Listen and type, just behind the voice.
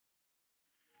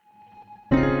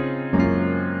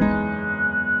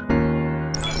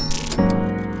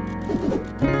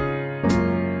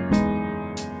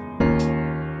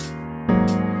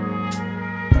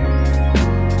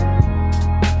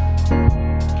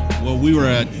We were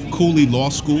at Cooley Law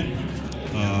School,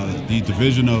 the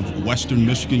division of Western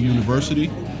Michigan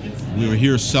University. We were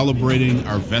here celebrating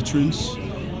our veterans.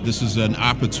 This is an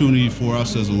opportunity for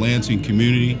us as a Lansing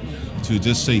community to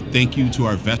just say thank you to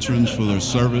our veterans for their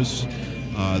service.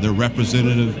 They're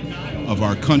representative of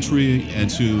our country, and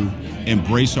to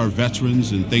embrace our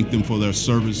veterans and thank them for their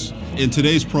service. In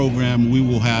today's program, we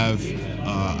will have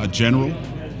a general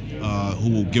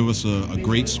who will give us a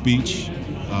great speech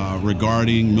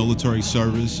regarding military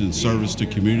service and service to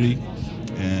community.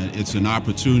 And it's an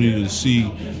opportunity to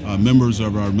see members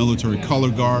of our military color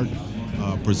guard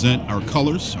present our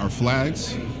colors, our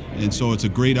flags. And so it's a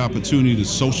great opportunity to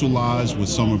socialize with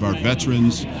some of our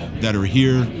veterans that are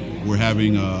here. We're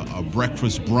having a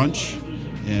breakfast brunch,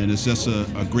 and it's just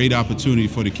a great opportunity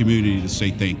for the community to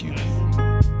say thank you.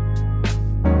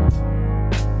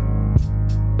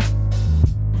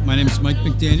 My name is Mike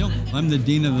McDaniel. I'm the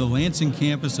Dean of the Lansing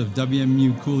campus of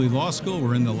WMU Cooley Law School.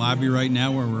 We're in the lobby right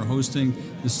now where we're hosting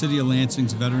the City of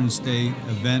Lansing's Veterans Day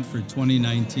event for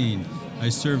 2019. I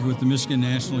served with the Michigan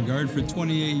National Guard for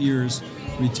 28 years,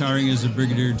 retiring as a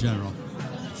Brigadier General.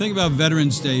 The thing about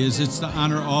Veterans Day is it's to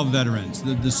honor all veterans.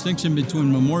 The distinction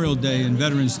between Memorial Day and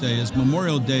Veterans Day is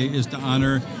Memorial Day is to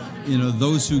honor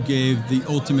those who gave the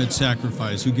ultimate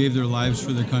sacrifice, who gave their lives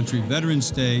for their country. Veterans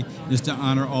Day is to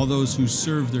honor all those who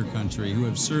served their country, who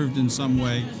have served in some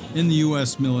way in the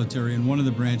U.S. military, in one of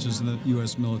the branches of the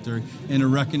U.S. military, and to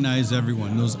recognize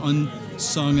everyone, those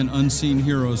unsung and unseen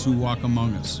heroes who walk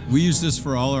among us. We use this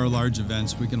for all our large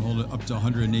events. We can hold up to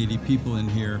 180 people in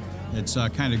here. It's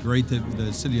kind of great that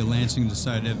the City of Lansing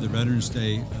decided to have the Veterans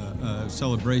Day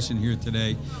celebration here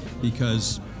today,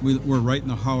 because we're right in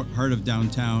the heart of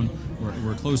downtown.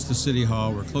 We're close to City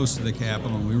Hall, we're close to the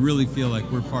Capitol, and we really feel like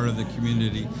we're part of the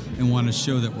community and want to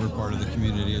show that we're part of the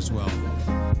community as well.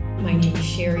 My name is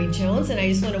Sherry Jones, and I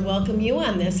just want to welcome you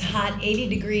on this hot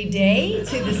 80-degree day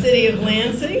to the City of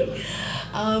Lansing.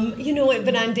 You know what,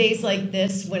 but on days like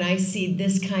this, when I see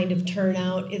this kind of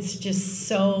turnout, it's just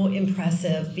so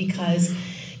impressive, because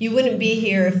you wouldn't be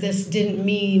here if this didn't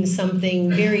mean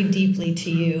something very deeply to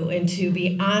you, and to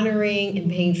be honoring and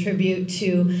paying tribute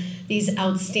to these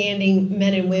outstanding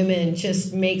men and women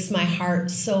just makes my heart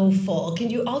so full. Can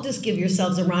you all just give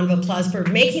yourselves a round of applause for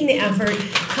making the effort,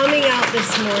 coming out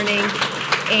this morning,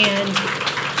 and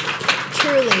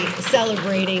truly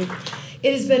celebrating.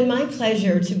 It has been my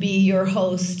pleasure to be your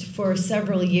host for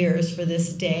several years for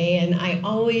this day, and I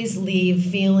always leave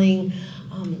feeling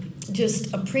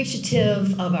just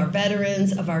appreciative of our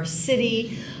veterans, of our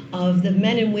city, of the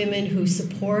men and women who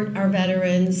support our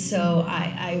veterans. So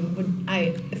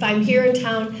if I'm here in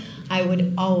town, I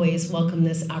would always welcome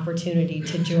this opportunity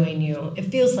to join you. It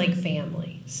feels like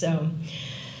family. So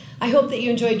I hope that you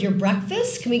enjoyed your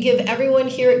breakfast. Can we give everyone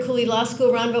here at Cooley Law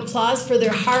School a round of applause for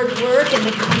their hard work and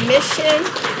the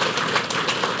commission,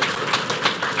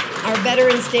 our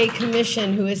Veterans Day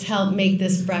Commission, who has helped make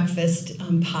this breakfast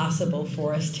possible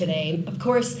for us today. Of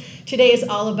course, today is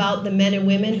all about the men and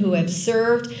women who have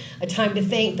served, a time to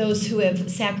thank those who have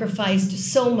sacrificed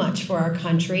so much for our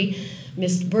country,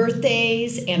 missed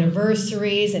birthdays,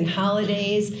 anniversaries, and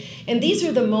holidays. And these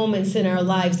are the moments in our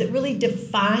lives that really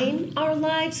define our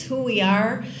lives, who we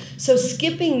are. So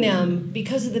skipping them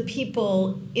because of the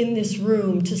people in this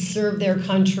room to serve their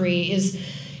country is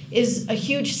a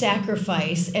huge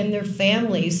sacrifice, and their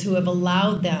families who have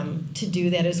allowed them to do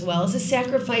that as well is a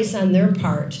sacrifice on their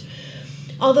part.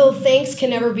 Although thanks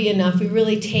can never be enough, we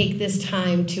really take this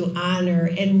time to honor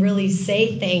and really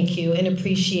say thank you and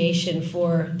appreciation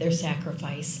for their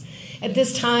sacrifice. At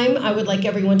this time, I would like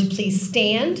everyone to please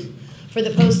stand for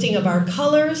the posting of our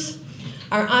colors.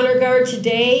 Our honor guard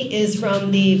today is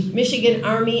from the Michigan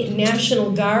Army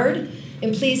National Guard.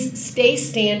 And please stay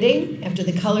standing after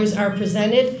the colors are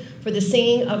presented for the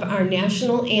singing of our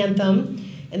national anthem,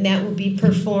 and that will be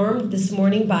performed this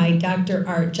morning by Dr.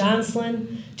 Art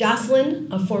Jocelyn,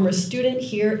 a former student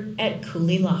here at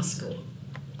Cooley Law School.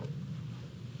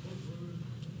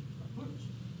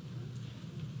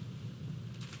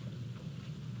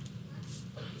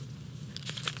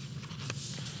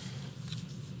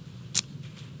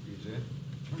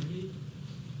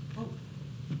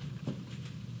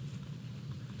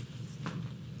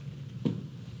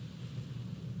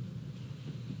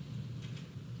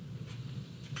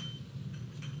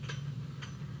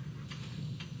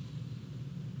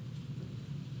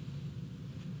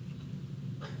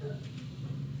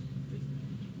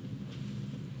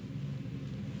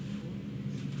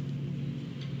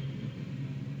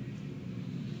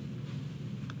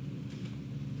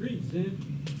 Present.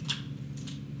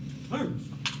 Arms.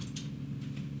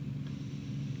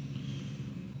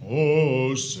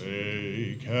 Oh,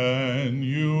 say, can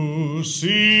you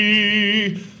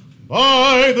see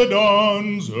by the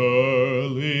dawn's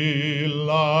early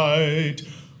light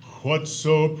what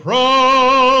so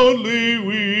proudly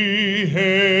we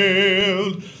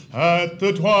hailed at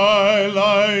the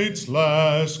twilight's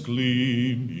last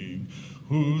gleaming,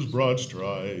 whose broad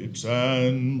stripes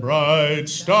and bright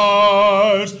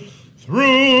stars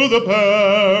through the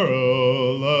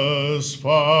perilous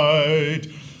fight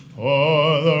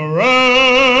o'er the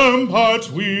ramparts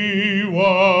we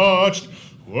watched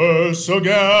were so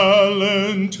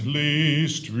gallantly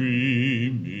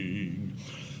streaming,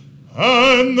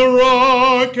 and the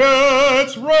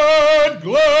rocket's red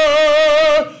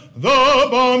glare, the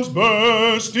bombs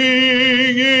bursting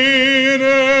in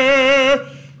air,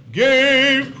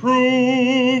 gave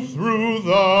proof through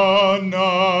the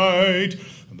night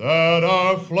that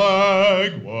our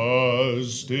flag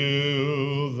was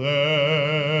still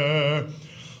there.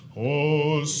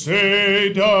 Oh,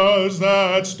 say does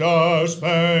that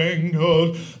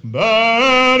star-spangled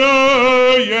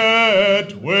banner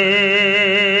yet wave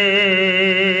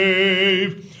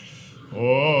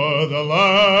o'er the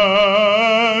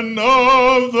land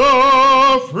of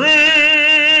the free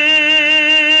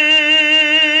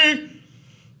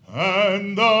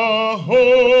and the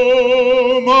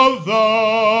home of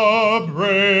the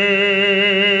brave?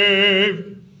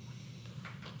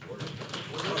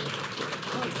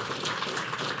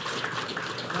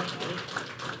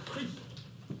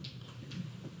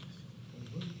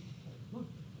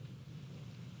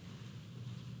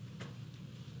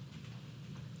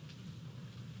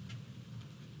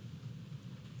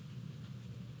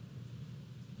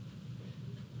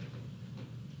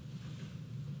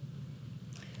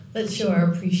 Let's show our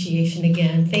appreciation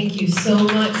again. Thank you so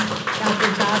much,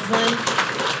 Dr. Jocelyn.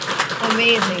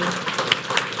 Amazing.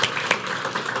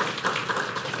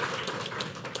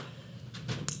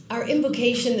 Our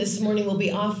invocation this morning will be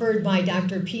offered by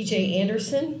Dr. P.J.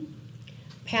 Anderson,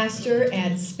 pastor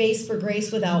at Space for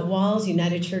Grace Without Walls,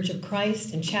 United Church of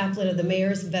Christ, and chaplain of the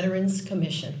Mayor's Veterans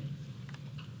Commission.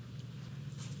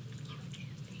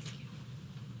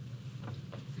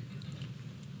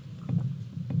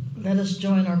 Let us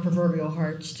join our proverbial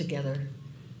hearts together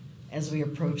as we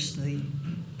approach the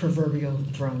proverbial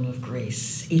throne of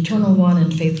grace. Eternal One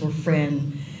and faithful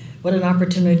friend, what an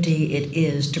opportunity it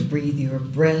is to breathe your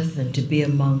breath and to be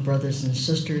among brothers and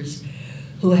sisters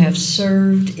who have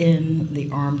served in the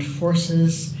armed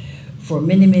forces for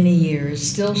many, many years,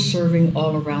 still serving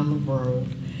all around the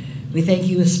world. We thank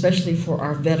you especially for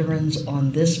our veterans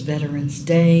on this Veterans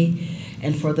Day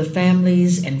and for the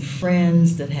families and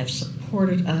friends that have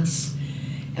supported us.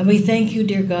 And we thank you,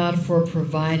 dear God, for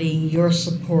providing your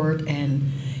support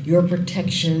and your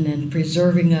protection and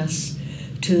preserving us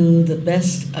to the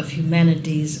best of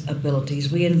humanity's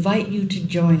abilities. We invite you to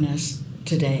join us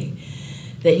today,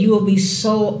 that you will be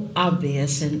so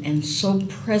obvious and so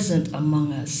present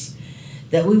among us,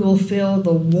 that we will feel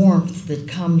the warmth that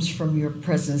comes from your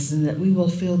presence, and that we will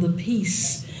feel the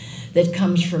peace that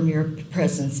comes from your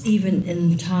presence, even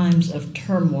in times of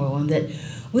turmoil, and that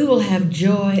we will have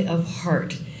joy of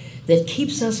heart that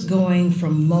keeps us going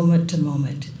from moment to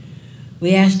moment.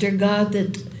 We ask, dear God,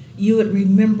 that you would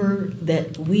remember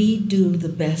that we do the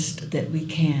best that we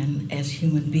can as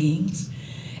human beings,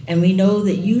 and we know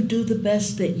that you do the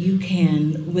best that you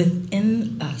can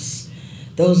within us,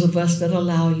 those of us that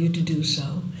allow you to do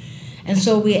so. And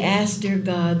so we ask, dear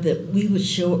God, that we would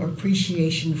show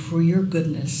appreciation for your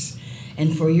goodness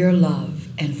and for your love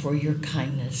and for your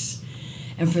kindness.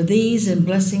 And for these and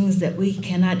blessings that we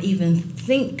cannot even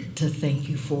think to thank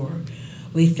you for,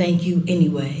 we thank you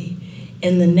anyway,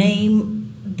 in the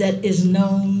name that is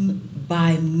known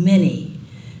by many,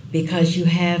 because you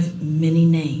have many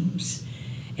names.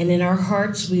 And in our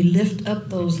hearts, we lift up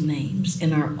those names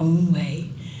in our own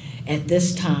way. At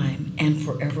this time and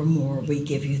forevermore, we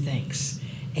give you thanks.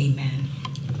 Amen.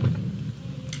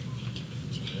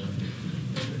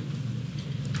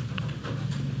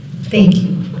 Thank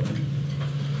you.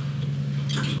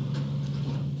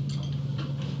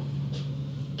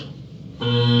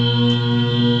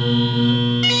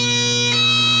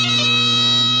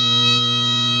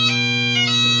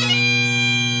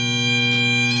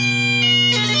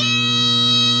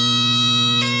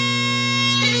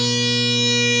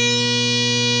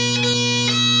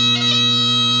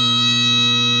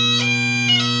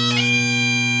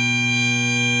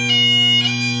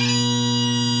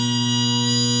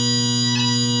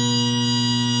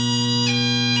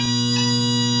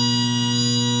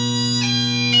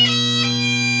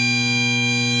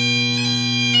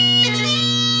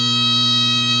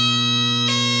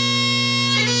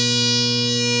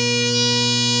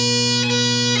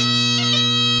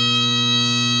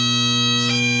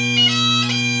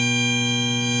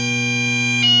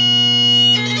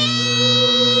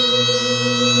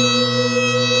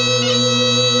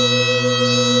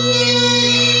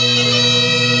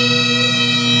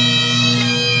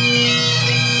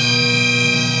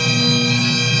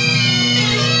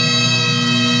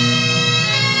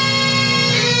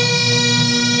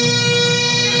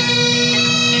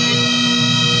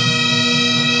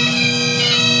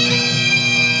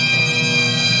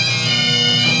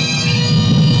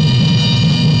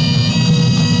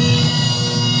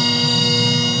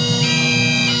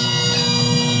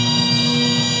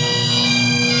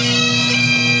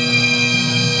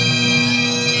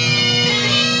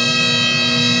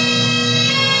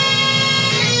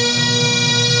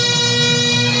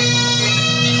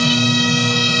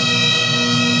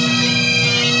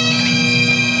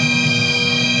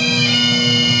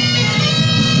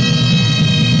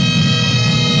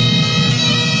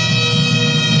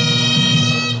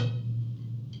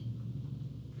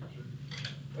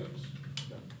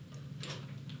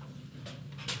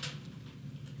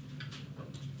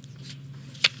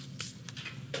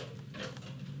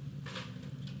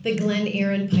 the Glen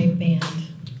Aaron Pipe Band.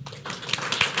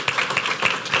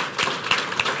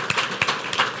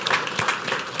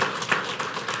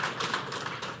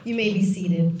 You may be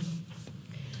seated.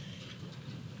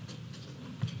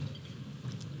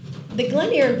 The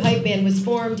Glen Aaron Pipe Band was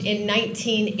formed in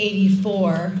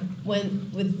 1984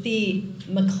 with the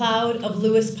MacLeod of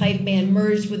Lewis Pipe Band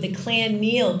merged with the Clan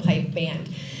Neal Pipe Band.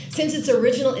 Since its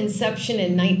original inception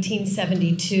in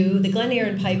 1972, the Glen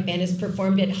Aaron Pipe Band has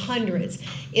performed at hundreds,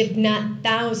 if not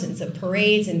thousands, of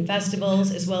parades and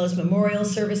festivals, as well as memorial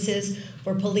services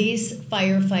for police,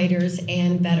 firefighters,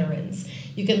 and veterans.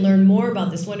 You can learn more about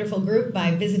this wonderful group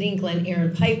by visiting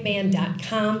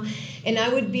glenaaronpipeband.com. And I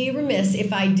would be remiss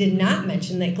if I did not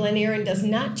mention that Glen Aaron does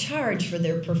not charge for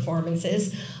their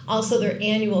performances. Also, their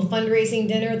annual fundraising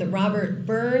dinner, the Robert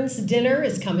Burns Dinner,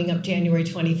 is coming up January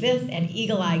 25th at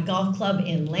Eagle Eye Golf Club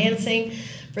in Lansing.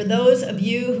 For those of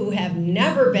you who have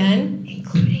never been,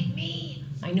 including me,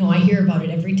 I know I hear about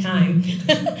it every time,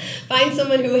 find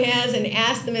someone who has and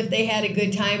ask them if they had a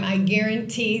good time. I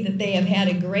guarantee that they have had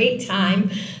a great time.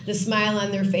 The smile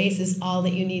on their face is all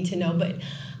that you need to know. But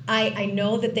I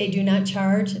know that they do not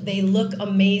charge. They look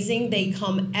amazing. They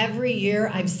come every year.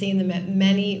 I've seen them at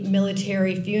many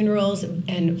military funerals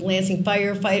and Lansing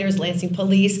firefighters, Lansing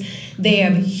police. They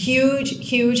have huge,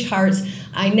 huge hearts.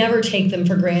 I never take them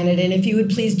for granted. And if you would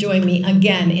please join me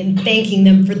again in thanking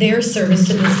them for their service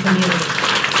to this community.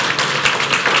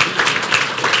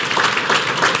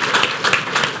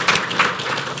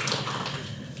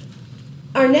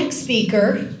 Our next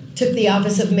speaker took the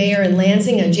office of mayor in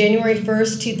Lansing on January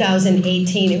 1st,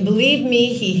 2018, and believe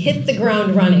me, he hit the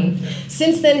ground running.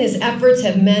 Since then, his efforts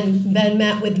have been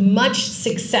met with much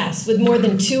success, with more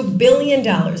than $2 billion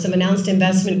of announced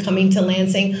investment coming to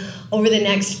Lansing over the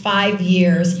next 5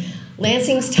 years.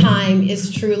 Lansing's time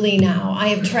is truly now. I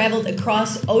have traveled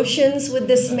across oceans with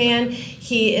this man.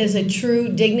 He is a true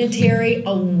dignitary,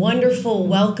 a wonderful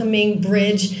welcoming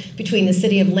bridge between the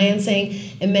city of Lansing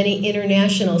and many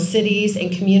international cities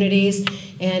and communities.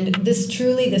 And this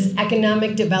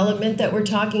economic development that we're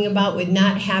talking about would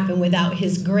not happen without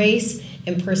his grace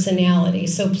and personality.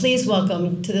 So please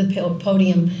welcome to the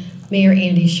podium, Mayor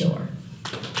Andy Shore.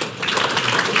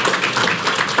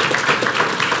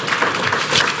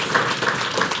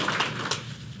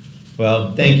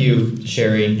 Well, thank you,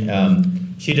 Sherry.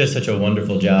 She does such a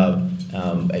wonderful job.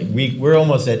 We're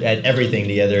almost at everything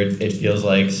together, it feels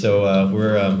like. So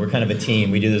we're kind of a team.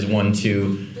 We do this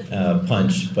 1-2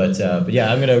 punch. But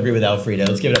yeah, I'm going to agree with Alfreda.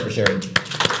 Let's give it up for Sherry.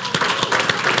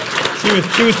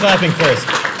 She was clapping first.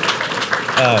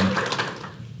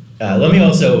 Let me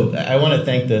also, I want to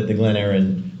thank the Glen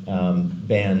Aaron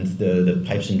band, the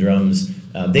pipes and drums.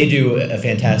 They do a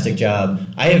fantastic job.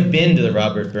 I have been to the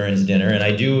Robert Burns Dinner, and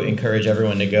I do encourage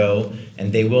everyone to go,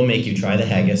 and they will make you try the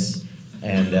haggis.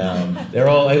 And they're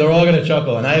all going to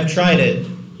chuckle, and I have tried it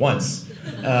once.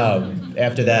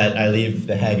 After that, I leave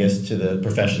the haggis to the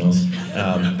professionals.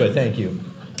 But thank you.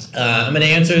 I'm going to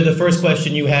answer the first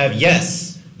question you have.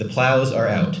 Yes, the plows are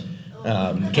out,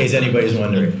 in case anybody's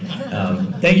wondering.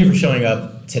 Thank you for showing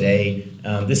up today.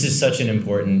 This is such an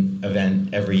important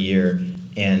event every year.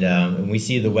 And we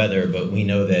see the weather, but we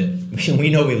know that we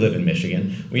live in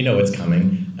Michigan. We know it's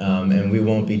coming, and we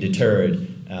won't be deterred.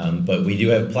 But we do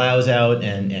have plows out,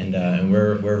 and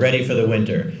we're ready for the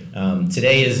winter.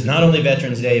 Today is not only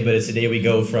Veterans Day, but it's the day we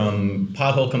go from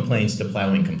pothole complaints to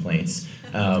plowing complaints.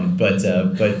 But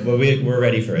we're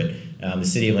ready for it. The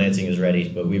city of Lansing is ready,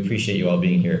 but we appreciate you all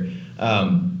being here.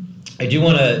 I do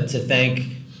want to thank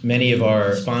many of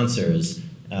our sponsors.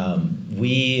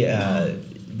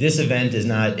 This event is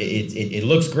not, it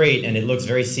looks great and it looks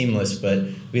very seamless, but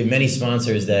we have many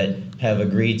sponsors that have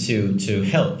agreed to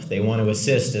help. They want to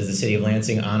assist as the city of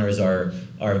Lansing honors our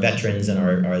veterans and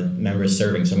our members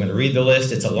serving. So I'm going to read the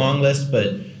list. It's a long list,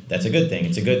 but that's a good thing.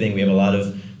 It's a good thing. We have a lot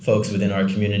of folks within our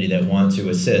community that want to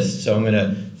assist. So I'm going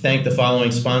to thank the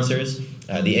following sponsors: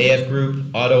 the AF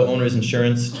Group, Auto Owners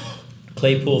Insurance,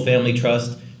 Claypool Family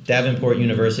Trust, Davenport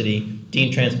University,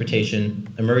 Dean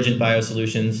Transportation, Emergent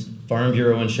Biosolutions, Farm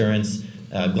Bureau Insurance,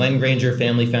 Glenn Granger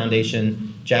Family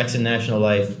Foundation, Jackson National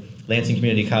Life, Lansing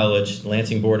Community College,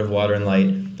 Lansing Board of Water and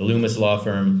Light, the Loomis Law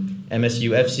Firm,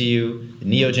 MSU FCU, the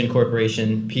Neogen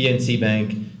Corporation, PNC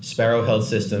Bank, Sparrow Health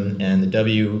System, and the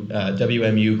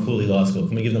WMU Cooley Law School.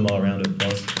 Can we give them all a round of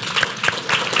applause?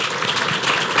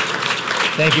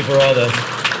 Thank you for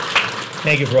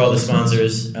all the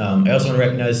sponsors. I also want to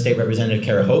recognize State Representative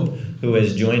Kara Hope, who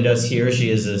has joined us here. She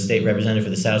is a state representative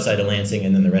for the south side of Lansing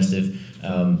and then the rest of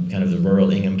kind of the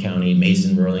rural Ingham County,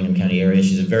 Mason, rural Ingham County area.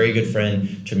 She's a very good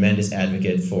friend, tremendous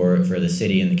advocate for the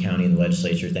city and the county and the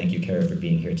legislature. Thank you, Kara, for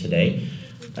being here today.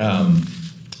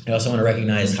 I also want to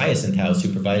recognize Hyacinth House,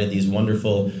 who provided these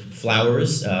wonderful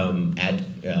flowers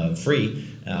free.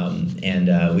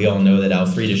 And we all know that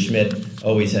Alfreda Schmidt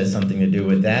always has something to do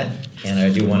with that. And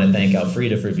I do want to thank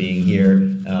Alfreda for being here.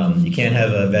 You can't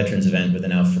have a veterans event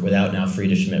without an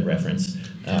Alfreda Schmidt reference.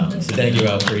 So thank you,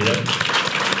 Alfreda.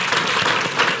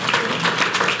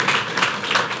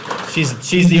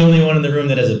 She's the only one in the room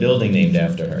that has a building named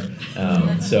after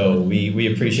her. So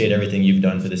we appreciate everything you've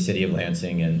done for the city of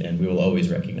Lansing, and we will always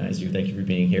recognize you. Thank you for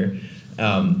being here.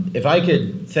 If I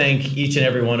could thank each and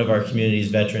every one of our community's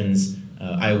veterans,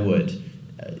 I would.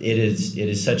 It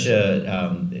is such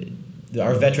a,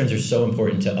 our veterans are so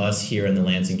important to us here in the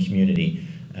Lansing community.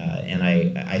 And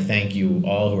I thank you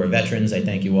all who are veterans. I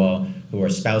thank you all who are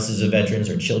spouses of veterans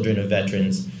or children of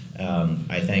veterans.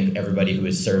 I thank everybody who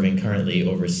is serving currently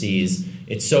overseas.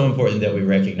 It's so important that we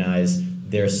recognize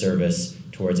their service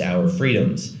towards our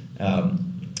freedoms.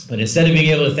 But instead of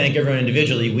being able to thank everyone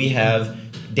individually, we have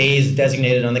days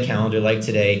designated on the calendar like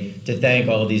today to thank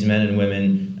all of these men and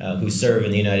women who serve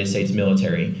in the United States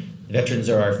military. Veterans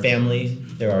are our family,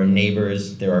 they're our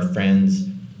neighbors, they're our friends,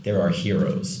 they're our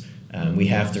heroes. We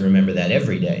have to remember that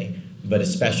every day, but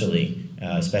especially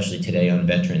today on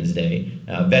Veterans Day.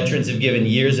 Veterans have given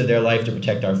years of their life to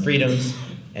protect our freedoms,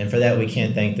 and for that we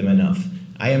can't thank them enough.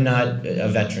 I am not a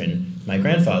veteran. My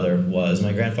grandfather was.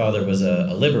 My grandfather was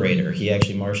a liberator. He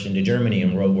actually marched into Germany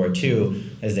in World War II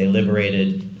as they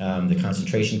liberated the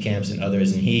concentration camps and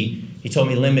others, and he told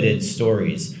me limited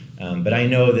stories. But I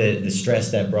know that the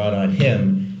stress that brought on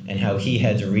him and how he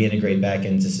had to reintegrate back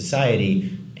into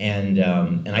society, and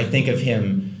I think of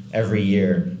him every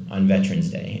year on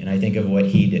Veterans Day, and I think of what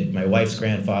he did. My wife's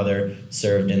grandfather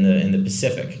served in the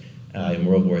Pacific in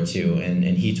World War II, and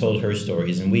he told her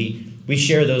stories, and we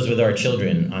share those with our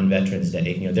children on Veterans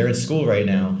Day. You know, they're in school right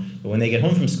now, but when they get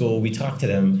home from school, we talk to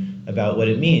them about what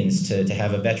it means to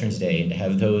have a Veterans Day and to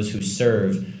have those who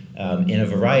serve in a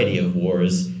variety of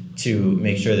wars to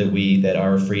make sure that we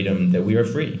are free.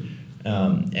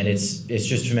 And it's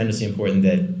just tremendously important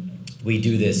that we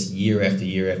do this year after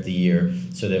year after year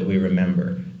so that we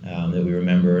remember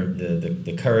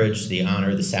the courage, the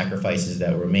honor, the sacrifices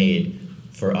that were made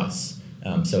for us.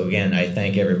 So again, I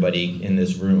thank everybody in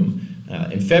this room.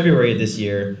 In February of this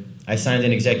year, I signed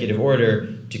an executive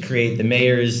order to create the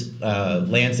Mayor's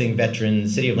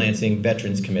City of Lansing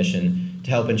Veterans Commission to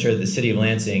help ensure that the City of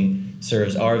Lansing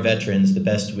serves our veterans the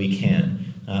best we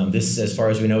can. This, as far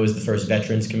as we know, is the first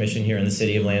Veterans Commission here in the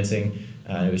City of Lansing.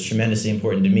 It was tremendously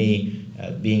important to me.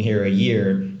 Being here a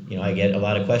year, I get a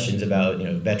lot of questions about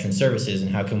veteran services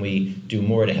and how can we do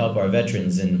more to help our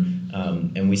veterans,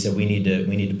 and we said we need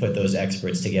to put those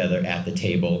experts together at the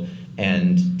table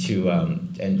and to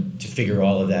figure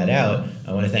all of that out.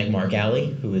 I want to thank Mark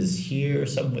Alley, who is here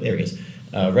somewhere. There he is,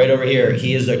 right over here.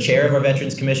 He is the chair of our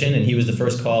Veterans Commission, and he was the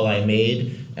first call I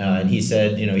made. And he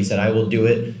said, I will do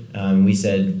it. We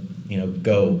said,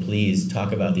 go, please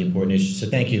talk about the important issues. So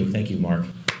thank you, Mark.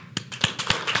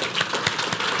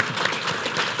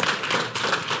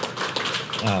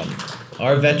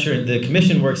 The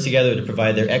commission works together to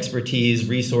provide their expertise,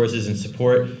 resources, and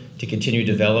support to continue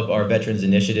to develop our veterans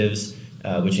initiatives,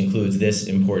 which includes this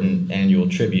important annual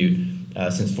tribute.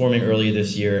 Since forming earlier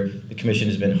this year, the commission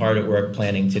has been hard at work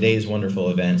planning today's wonderful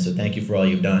event, so thank you for all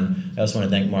you've done. I also want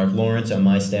to thank Mark Lawrence on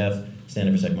my staff. Stand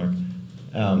up for a sec, Mark.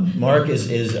 Mark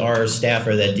is our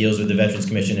staffer that deals with the Veterans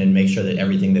Commission and makes sure that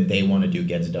everything that they want to do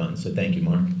gets done, so thank you,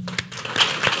 Mark.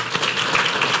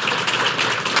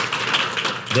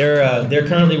 They're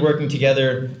currently working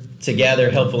together to gather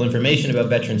helpful information about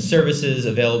veteran services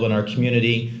available in our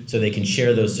community so they can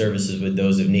share those services with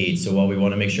those of need. So while we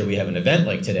want to make sure we have an event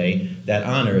like today that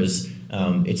honors,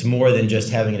 it's more than just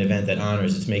having an event that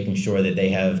honors, it's making sure that they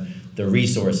have the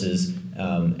resources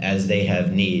as they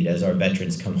have need, as our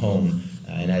veterans come home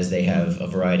and as they have a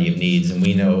variety of needs. And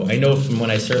I know from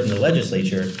when I served in the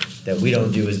legislature that we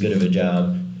don't do as good of a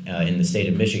job in the state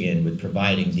of Michigan with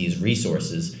providing these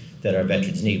resources that our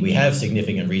veterans need. We have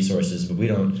significant resources, but we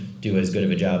don't do as good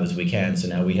of a job as we can. So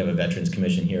now we have a Veterans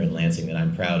Commission here in Lansing that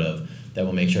I'm proud of that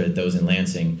will make sure that those in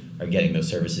Lansing are getting those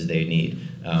services they need.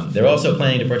 They're also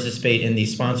planning to participate in the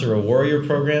Sponsor a Warrior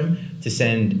program to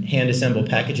send hand-assembled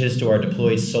packages to our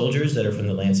deployed soldiers that are from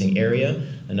the Lansing area.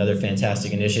 Another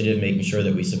fantastic initiative, making sure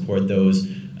that we support those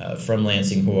from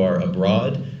Lansing who are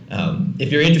abroad.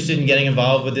 If you're interested in getting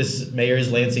involved with this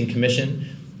Mayor's Lansing Commission,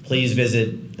 please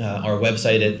visit our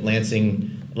website at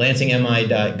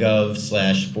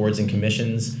lansingmi.gov/boards and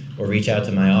commissions, or reach out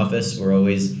to my office. We're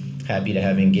always happy to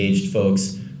have engaged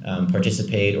folks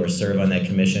participate or serve on that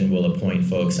commission, we'll appoint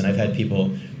folks. And I've had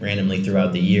people randomly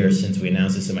throughout the year since we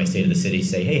announced this in my State of the City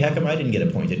say, hey, how come I didn't get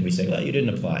appointed? And we say, well, you didn't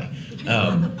apply.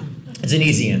 It's an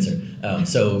easy answer.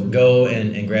 So go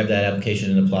and grab that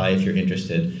application and apply if you're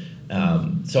interested.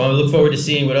 So I look forward to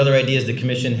seeing what other ideas the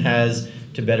commission has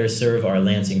to better serve our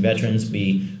Lansing veterans.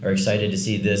 We are excited to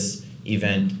see this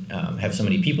event have so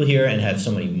many people here and have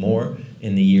so many more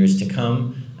in the years to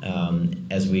come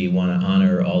as we want to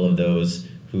honor all of those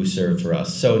who served for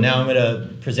us. So now I'm going to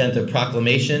present a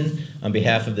proclamation on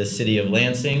behalf of the City of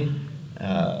Lansing.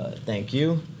 Thank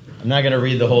you. I'm not going to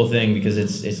read the whole thing because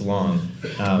it's long.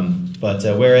 But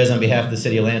whereas on behalf of the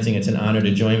City of Lansing, it's an honor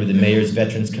to join with the Mayor's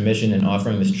Veterans Commission in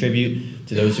offering this tribute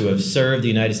to those who have served the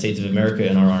United States of America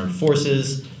in our armed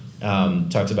forces.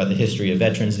 Talks about the history of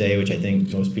Veterans Day, which I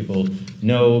think most people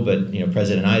know, but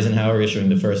President Eisenhower issuing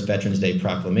the first Veterans Day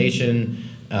proclamation.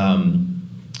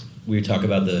 We talk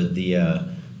about the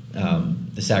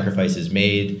sacrifices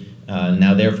made.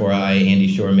 Now, therefore, I, Andy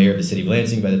Shore, Mayor of the City of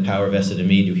Lansing, by the power vested in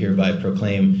me, do hereby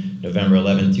proclaim November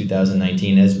 11,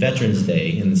 2019 as Veterans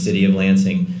Day in the City of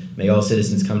Lansing. May all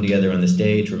citizens come together on this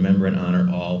day to remember and honor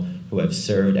all who have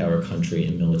served our country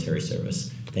in military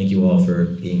service. Thank you all for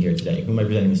being here today. Who am I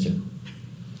presenting this to?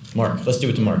 Mark. Let's do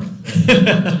it to Mark.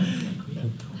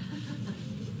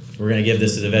 We're going to give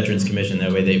this to the Veterans Commission.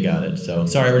 That way they've got it. So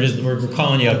sorry, we're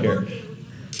calling you up here.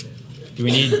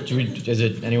 Is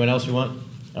it anyone else we want?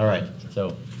 All right.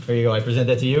 So here you go. I present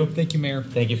that to you. Thank you, Mayor.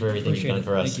 Thank you for everything you've done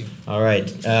for us. Thank you. All right.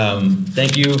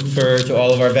 Thank you to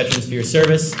all of our veterans for your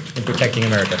service in protecting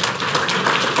America.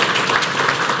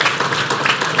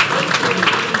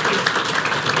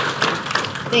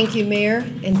 Thank you, Mayor,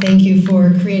 and thank you for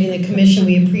creating the commission.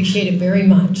 We appreciate it very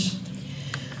much.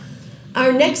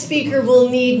 Our next speaker will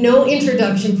need no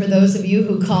introduction for those of you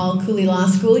who call Cooley Law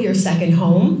School your second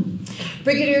home.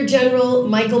 Brigadier General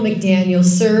Michael McDaniel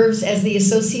serves as the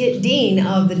Associate Dean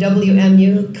of the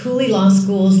WMU Cooley Law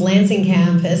School's Lansing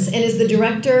campus and is the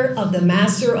Director of the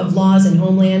Master of Laws in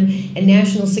Homeland and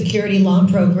National Security Law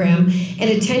Program and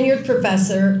a tenured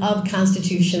Professor of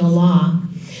Constitutional Law.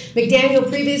 McDaniel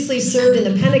previously served in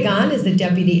the Pentagon as the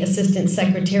Deputy Assistant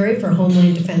Secretary for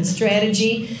Homeland Defense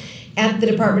Strategy at the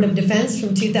Department of Defense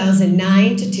from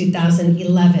 2009 to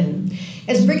 2011.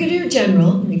 As Brigadier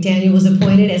General, McDaniel was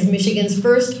appointed as Michigan's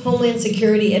first Homeland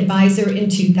Security Advisor in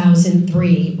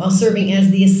 2003, while serving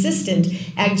as the Assistant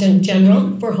Adjutant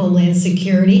General for Homeland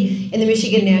Security in the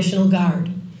Michigan National Guard.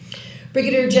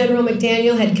 Brigadier General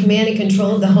McDaniel had command and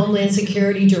control of the Homeland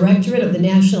Security Directorate of the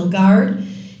National Guard,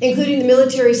 including the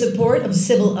military support of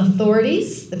civil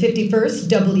authorities, the 51st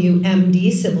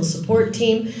WMD Civil Support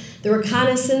Team, the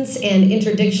Reconnaissance and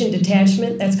Interdiction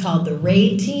Detachment, that's called the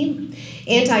RAID Team,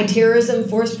 Anti-Terrorism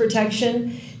Force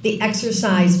Protection, the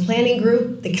Exercise Planning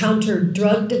Group, the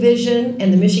Counter-Drug Division,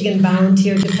 and the Michigan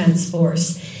Volunteer Defense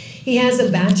Force. He has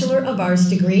a Bachelor of Arts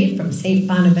degree from St.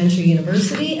 Bonaventure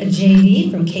University, a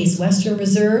JD from Case Western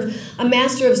Reserve, a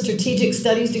Master of Strategic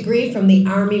Studies degree from the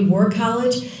Army War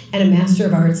College, and a Master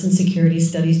of Arts and Security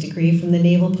Studies degree from the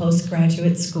Naval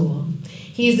Postgraduate School.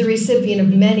 He is the recipient of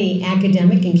many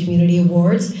academic and community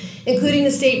awards, including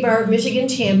the State Bar of Michigan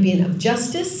Champion of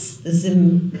Justice, the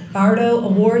Zimbardo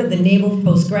Award of the Naval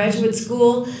Postgraduate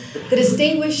School, the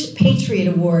Distinguished Patriot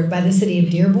Award by the City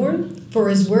of Dearborn for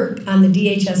his work on the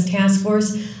DHS Task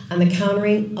Force on the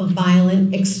Countering of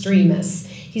Violent Extremists.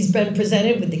 He's been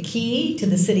presented with the key to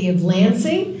the City of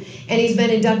Lansing, and he's been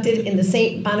inducted in the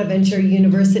St. Bonaventure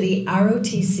University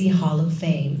ROTC Hall of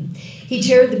Fame. He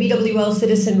chaired the BWL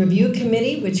Citizen Review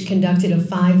Committee, which conducted a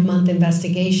 5-month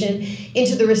investigation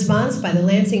into the response by the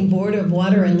Lansing Board of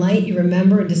Water and Light. You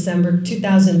remember in December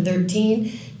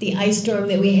 2013, the ice storm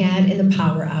that we had and the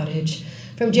power outage.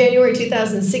 From January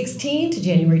 2016 to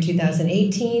January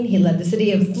 2018, he led the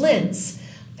City of Flint's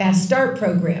Fast Start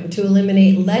program to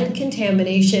eliminate lead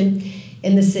contamination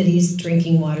in the city's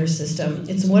drinking water system.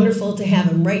 It's wonderful to have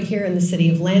him right here in the City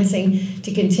of Lansing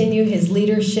to continue his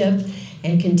leadership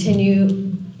and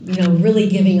continue, really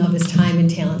giving up his time and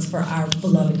talents for our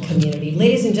beloved community.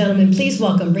 Ladies and gentlemen, please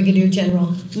welcome Brigadier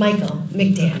General Michael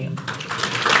McDaniel.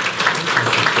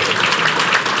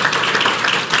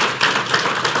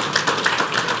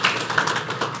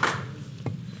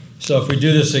 So if we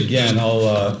do this again,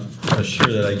 I'll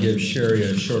assure that I give Sherry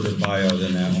a shorter bio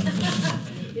than that one.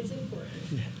 It's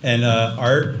important. And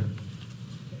Art,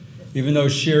 even though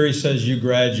Sherry says you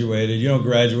graduated, you don't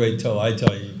graduate till I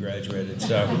tell you graduated.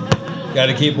 So got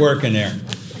to keep working there.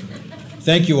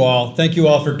 Thank you all. Thank you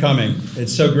all for coming.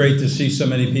 It's so great to see so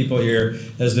many people here,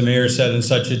 as the mayor said, in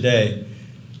such a day,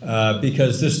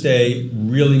 because this day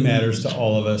really matters to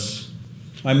all of us.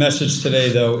 My message today,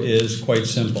 though, is quite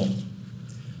simple.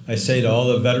 I say to all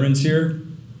the veterans here,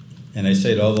 and I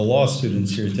say to all the law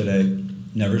students here today,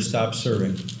 never stop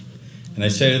serving. And I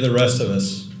say to the rest of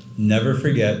us, never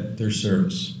forget their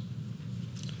service.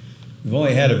 We've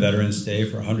only had a Veterans Day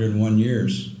for 101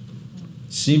 years.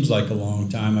 Seems like a long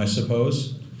time, I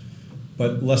suppose,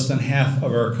 but less than half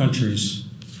of our country's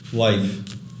life,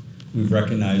 we've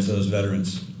recognized those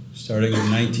veterans. Starting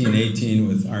in 1918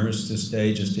 with Armistice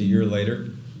Day, just a year later,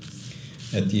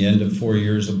 at the end of 4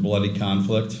 years of bloody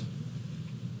conflict.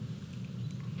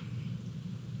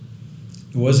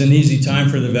 It wasn't an easy time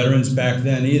for the veterans back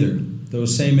then either.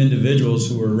 Those same individuals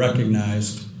who were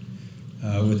recognized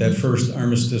with that first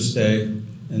Armistice Day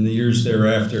and the years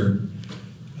thereafter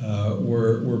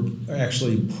were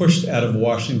actually pushed out of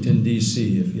Washington,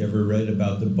 D.C. If you ever read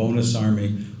about the bonus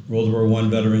army, World War I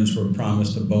veterans were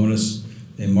promised a bonus.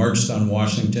 They marched on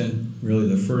Washington, really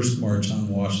the first march on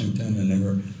Washington, and they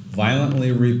were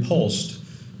violently repulsed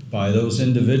by those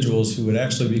individuals who would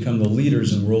actually become the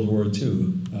leaders in World War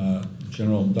II.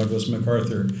 General Douglas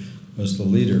MacArthur was the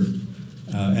leader.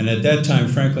 And at that time,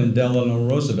 Franklin Delano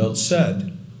Roosevelt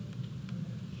said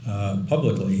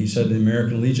publicly, he said at the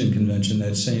American Legion Convention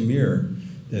that same year,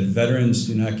 that veterans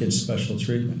do not get special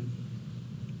treatment.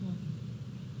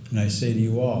 And I say to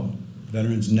you all,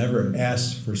 veterans never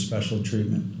ask for special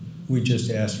treatment. We just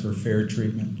ask for fair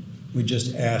treatment. We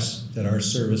just ask that our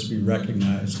service be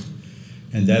recognized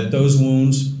and that those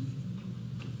wounds,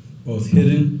 both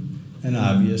hidden and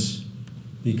obvious,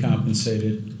 be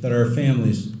compensated, that our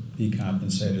families be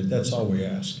compensated. That's all we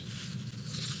ask.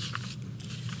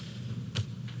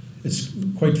 It's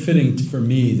quite fitting for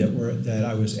me that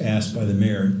I was asked by the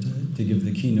mayor to give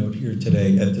the keynote here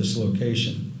today at this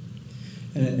location.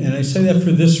 And I say that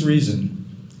for this reason.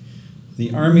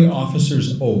 The Army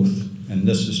officer's oath, and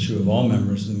this is true of all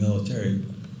members of the military,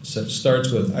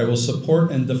 starts with, I will support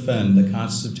and defend the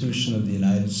Constitution of the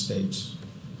United States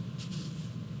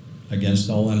against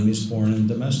all enemies, foreign and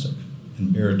domestic,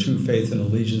 and bear true faith and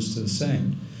allegiance to the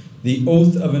same. The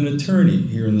oath of an attorney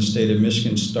here in the state of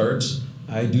Michigan starts,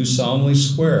 I do solemnly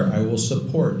swear I will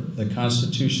support the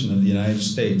Constitution of the United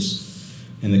States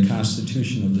and the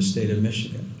Constitution of the state of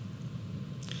Michigan.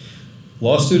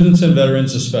 Law students and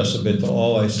veterans especially, but to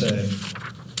all I say,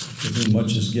 to whom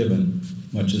much is given,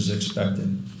 much is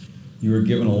expected. You were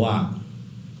given a lot.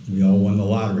 We all won the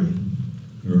lottery.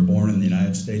 We were born in the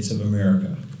United States of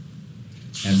America.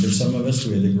 And for some of us,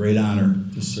 we had the great honor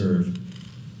to serve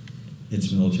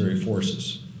its military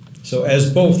forces. So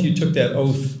as both, you took that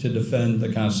oath to defend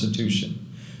the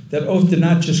Constitution. That oath did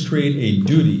not just create a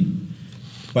duty,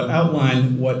 but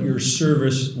outline what your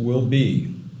service will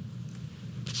be.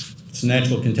 It's a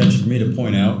natural contention for me to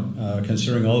point out,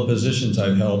 considering all the positions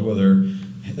I've held, whether,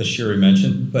 as Sherry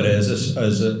mentioned, but as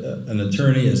an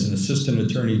attorney, as an assistant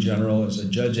attorney general, as a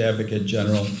judge advocate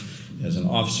general, as an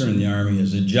officer in the Army,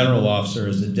 as a general officer,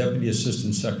 as the Deputy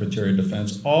Assistant Secretary of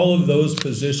Defense, all of those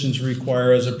positions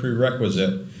require as a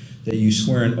prerequisite that you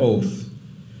swear an oath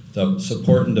to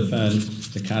support and defend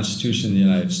the Constitution of the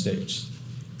United States.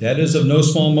 That is of no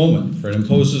small moment, for it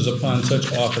imposes upon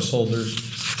such office holders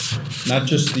not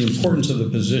just the importance of the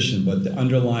position, but the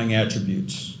underlying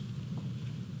attributes.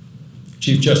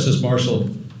 Chief Justice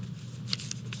Marshall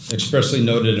expressly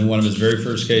noted in one of his very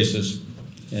first cases,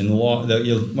 in the law,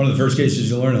 one of the first cases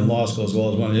you learn in law school, as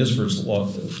well as one of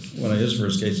his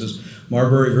first cases,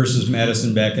 Marbury versus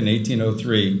Madison back in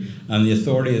 1803, on the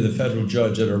authority of the federal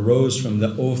judge that arose from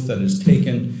the oath that is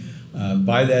taken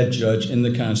by that judge in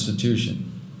the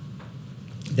Constitution.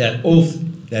 That oath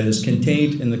that is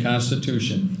contained in the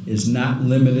Constitution is not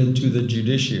limited to the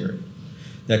judiciary.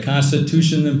 The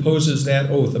Constitution imposes that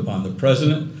oath upon the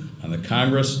President, on the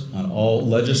Congress, on all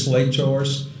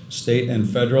legislators, state and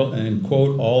federal, and,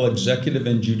 quote, all executive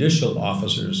and judicial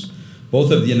officers,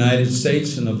 both of the United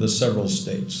States and of the several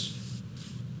states.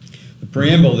 The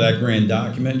preamble of that grand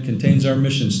document contains our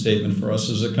mission statement for us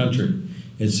as a country.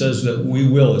 It says that we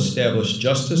will establish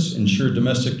justice, ensure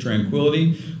domestic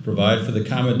tranquility, provide for the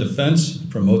common defense,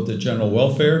 promote the general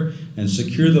welfare, and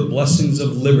secure the blessings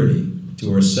of liberty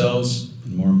to ourselves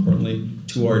and, more importantly,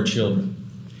 to our children.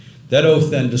 That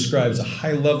oath then describes a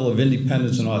high level of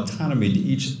independence and autonomy to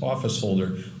each office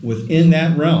holder within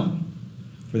that realm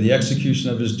for the execution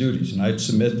of his duties. And I'd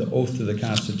submit the oath to the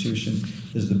Constitution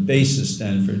is the basis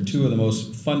then for two of the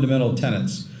most fundamental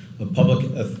tenets of public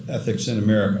ethics in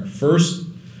America. First,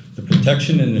 the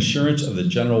protection and assurance of the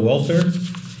general welfare,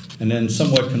 and then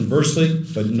somewhat conversely,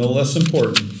 but no less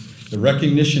important, the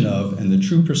recognition of and the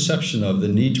true perception of the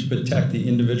need to protect the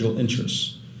individual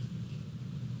interests.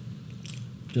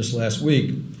 Just last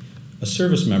week, a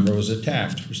service member was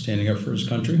attacked for standing up for his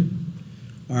country.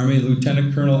 Army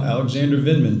Lieutenant Colonel Alexander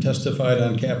Vindman testified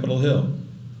on Capitol Hill.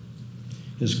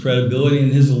 His credibility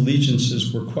and his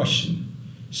allegiances were questioned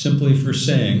simply for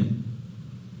saying,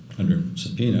 under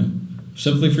subpoena,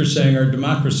 simply for saying our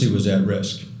democracy was at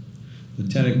risk.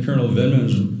 Lieutenant Colonel Vindman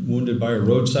was wounded by a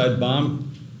roadside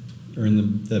bomb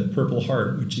in the Purple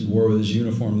Heart, which he wore with his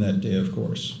uniform that day, of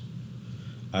course.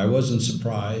 I wasn't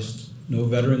surprised. No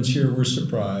veterans here were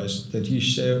surprised that he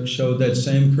showed that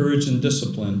same courage and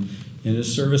discipline in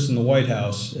his service in the White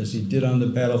House as he did on the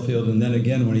battlefield, and then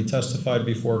again when he testified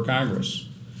before Congress.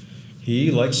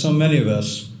 He, like so many of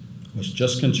us, was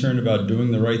just concerned about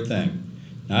doing the right thing,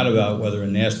 not about whether a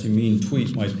nasty, mean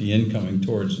tweet might be incoming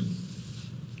towards him.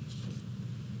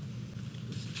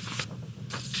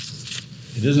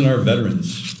 It isn't our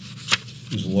veterans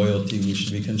whose loyalty we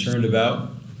should be concerned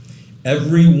about.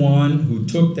 Everyone who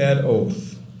took that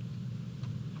oath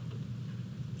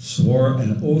swore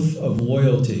an oath of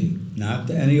loyalty, not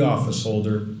to any office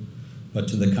holder, but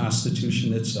to the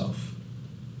Constitution itself.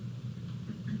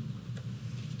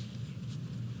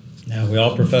 Now, we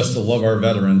all profess to love our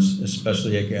veterans,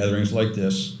 especially at gatherings like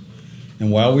this.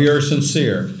 And while we are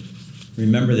sincere,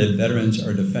 remember that veterans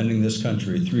are defending this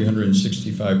country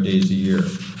 365 days a year.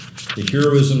 The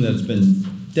heroism that's been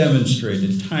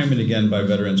demonstrated time and again by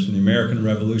veterans from the American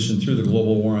Revolution through the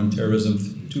global war on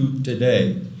terrorism to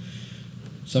today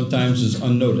sometimes is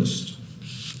unnoticed.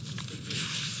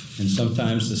 And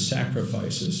sometimes the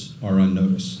sacrifices are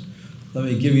unnoticed. Let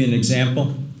me give you an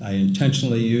example. I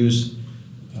intentionally used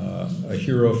a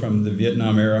hero from the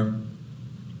Vietnam era.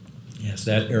 Yes,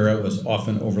 that era was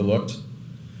often overlooked.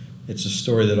 It's a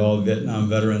story that all Vietnam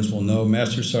veterans will know.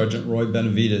 Master Sergeant Roy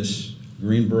Benavides,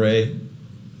 Green Beret.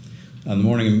 On the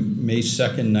morning of May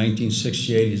 2nd,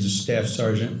 1968, he's a staff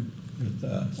sergeant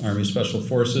with Army Special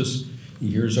Forces.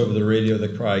 He hears over the radio the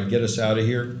cry, "Get us out of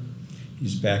here."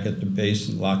 He's back at the base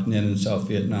in Loc Ninh in South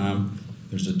Vietnam.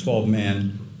 There's a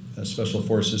 12-man Special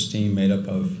Forces team made up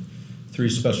of 3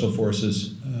 Special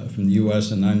Forces from the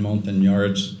U.S. and 9 Mountain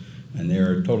Yards, and they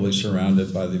are totally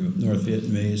surrounded by the North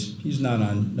Vietnamese. He's not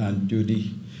on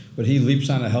duty, but he leaps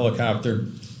on a helicopter,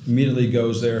 immediately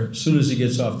goes there. As soon as he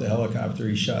gets off the helicopter,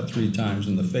 he's shot 3 times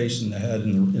in the face, in the head,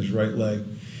 and his right leg.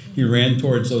 He ran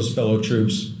towards those fellow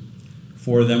troops.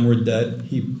 4 of them were dead.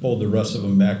 He pulled the rest of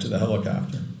them back to the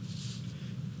helicopter.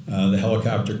 The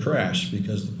helicopter crashed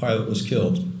because the pilot was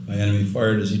killed by enemy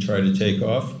fire as he tried to take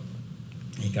off.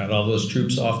 He got all those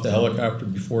troops off the helicopter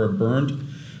before it burned.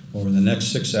 Over the next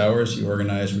 6 hours, he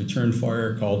organized return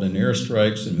fire, called in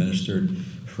airstrikes, administered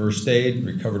first aid,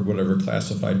 recovered whatever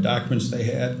classified documents they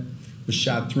had, was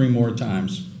shot 3 more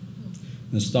times.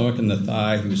 In the stomach and the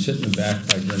thigh, he was hit in the back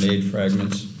by grenade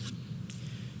fragments.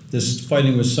 This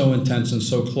fighting was so intense and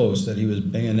so close that he was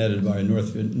bayoneted by a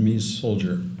North Vietnamese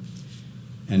soldier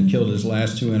and killed his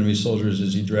last 2 enemy soldiers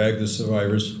as he dragged the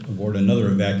survivors aboard another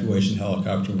evacuation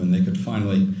helicopter when they could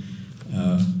finally,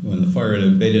 when the fire had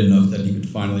abated enough that he could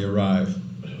finally arrive.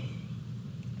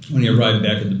 When he arrived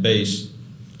back at the base,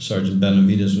 Sergeant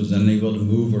Benavides was unable to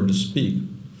move or to speak.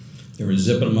 They were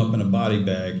zipping him up in a body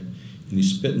bag, and he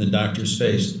spit in the doctor's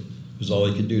face. It was all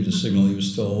he could do to signal he was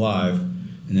still alive,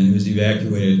 and then he was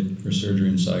evacuated for surgery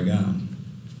in Saigon.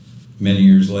 Many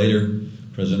years later,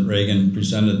 President Reagan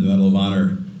presented the Medal of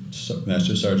Honor to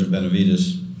Master Sergeant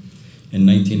Benavides in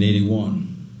 1981.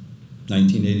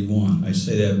 1981. I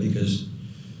say that because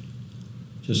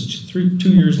just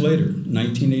 2 years later,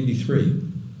 1983,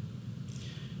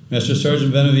 Master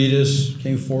Sergeant Benavides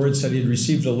came forward, said he had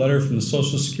received a letter from the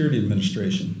Social Security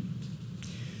Administration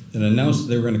that announced that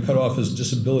they were going to cut off his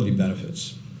disability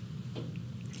benefits.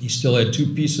 He still had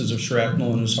 2 pieces of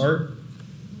shrapnel in his heart,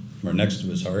 or next to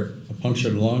his heart, a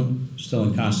punctured lung, still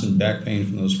in constant back pain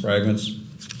from those fragments.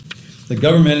 The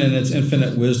government, in its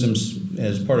infinite wisdom,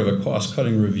 as part of a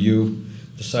cost-cutting review,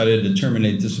 decided to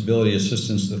terminate disability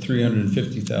assistance to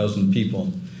 350,000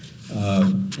 people,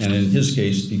 and in his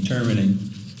case, determining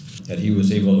that he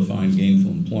was able to find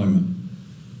gainful employment.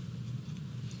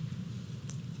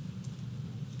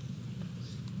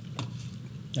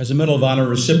 As a Medal of Honor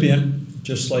recipient,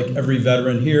 just like every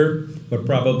veteran here, but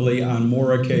probably on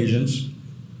more occasions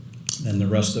than the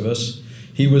rest of us,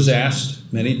 he was asked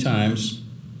many times,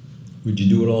 "Would you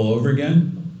do it all over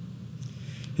again?"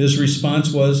 His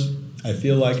response was, "I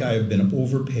feel like I have been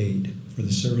overpaid for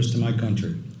the service to my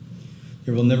country.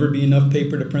 There will never be enough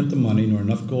paper to print the money, nor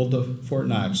enough gold to Fort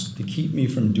Knox to keep me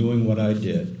from doing what I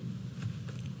did."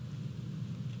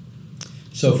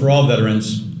 So for all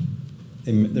veterans,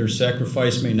 their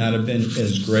sacrifice may not have been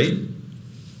as great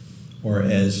or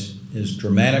as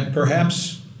dramatic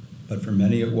perhaps, but for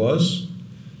many it was.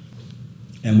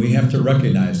 And we have to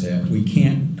recognize that. We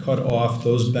can't cut off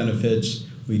those benefits.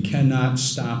 We cannot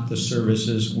stop the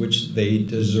services which they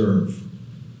deserve.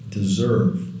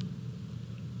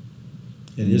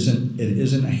 It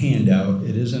isn't a handout.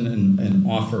 It isn't an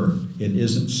offer. It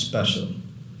isn't special.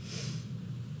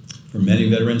 For many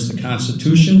veterans, the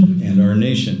Constitution and our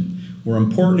nation were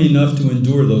important enough to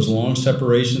endure those long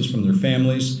separations from their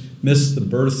families, miss the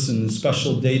births and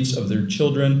special dates of their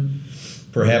children,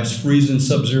 perhaps freeze in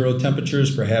sub-zero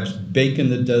temperatures, perhaps bake in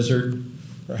the desert,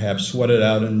 perhaps sweat it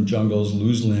out in jungles,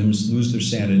 lose limbs, lose their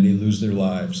sanity, lose their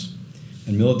lives.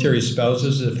 And military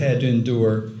spouses have had to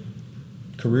endure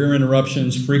career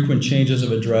interruptions, frequent changes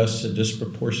of address, a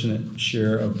disproportionate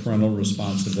share of parental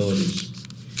responsibilities.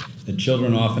 The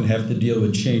children often have to deal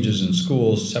with changes in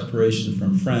schools, separation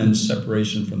from friends,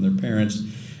 separation from their parents,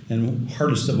 and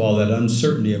hardest of all, that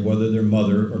uncertainty of whether their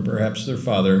mother or perhaps their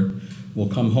father will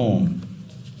come home.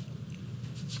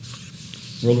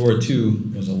 World War II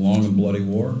was a long and bloody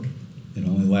war. It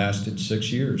only lasted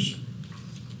 6 years.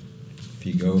 If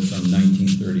you go from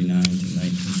 1939 to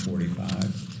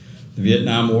 1945. The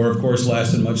Vietnam War, of course,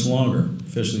 lasted much longer.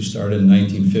 Officially started in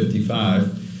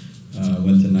 1955,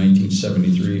 went to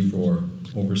 1973 for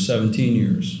over 17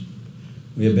 years.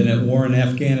 We have been at war in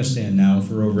Afghanistan now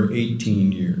for over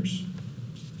 18 years.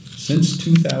 Since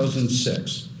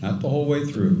 2006, not the whole way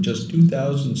through, just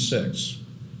 2006,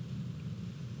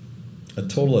 a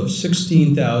total of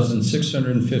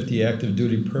 16,650 active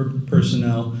duty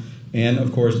personnel and,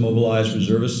 of course, mobilized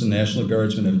reservists and National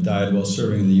Guardsmen have died while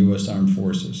serving in the U.S. Armed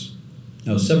Forces.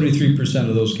 Now, 73%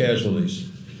 of those casualties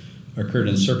occurred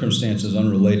in circumstances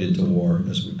unrelated to war,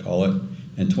 as we call it,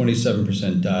 and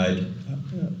 27% died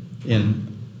in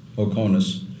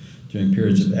Oconus during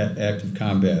periods of active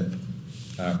combat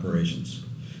operations.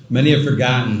 Many have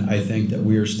forgotten, I think, that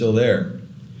we are still there.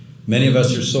 Many of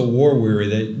us are so war-weary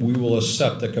that we will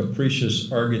accept a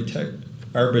capricious,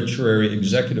 arbitrary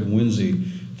executive whimsy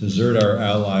to desert our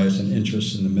allies and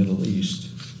interests in the Middle East.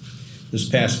 This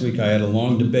past week, I had a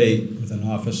long debate with an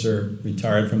officer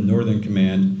retired from Northern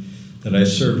Command that I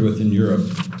served with in Europe.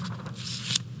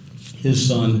 His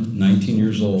son, 19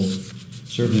 years old,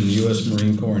 served in the U.S.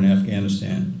 Marine Corps in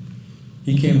Afghanistan.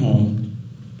 He came home,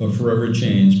 but forever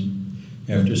changed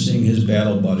after seeing his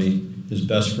battle buddy, his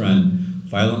best friend,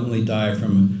 violently die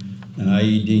from an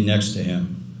IED next to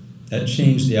him. That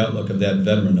changed the outlook of that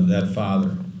veteran, of that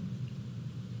father.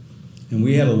 And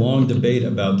we had a long debate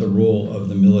about the role of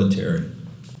the military.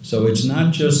 So it's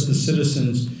not just the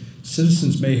citizens.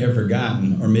 Citizens may have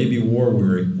forgotten or may be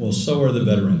war-weary. Well, so are the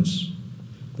veterans.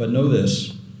 But know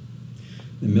this,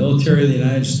 the military of the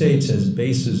United States has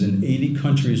bases in 80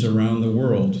 countries around the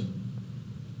world,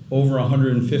 over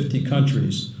 150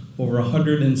 countries. Over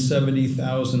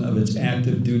 170,000 of its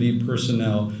active duty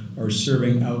personnel are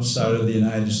serving outside of the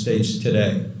United States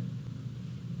today.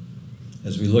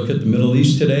 As we look at the Middle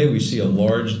East today, we see a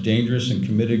large, dangerous, and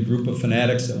committed group of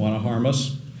fanatics that want to harm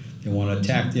us. They want to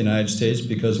attack the United States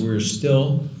because we are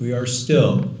still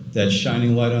that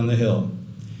shining light on the hill.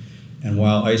 And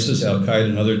while ISIS, Al-Qaeda,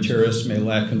 and other terrorists may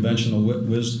lack conventional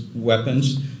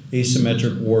weapons,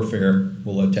 asymmetric warfare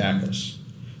will attack us.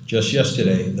 Just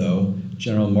yesterday, though,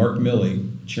 General Mark Milley,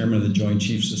 chairman of the Joint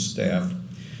Chiefs of Staff,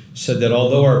 said that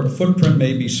although our footprint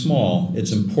may be small,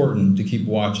 it's important to keep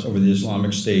watch over the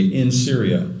Islamic State in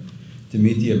Syria to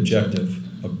meet the objective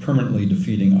of permanently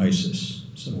defeating ISIS.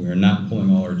 So we are not pulling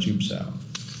all our troops out.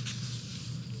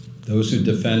 Those who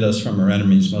defend us from our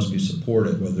enemies must be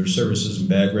supported, whether their services in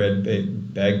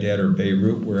Baghdad or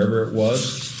Beirut, wherever it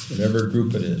was, whatever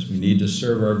group it is. We need to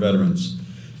serve our veterans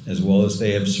as well as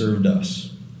they have served us.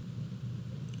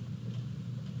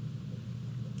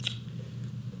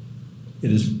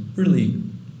 It is really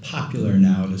popular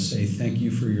now to say thank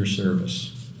you for your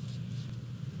service.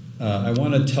 I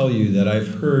want to tell you that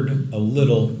I've heard a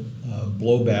little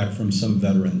blowback from some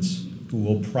veterans who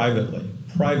will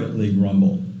privately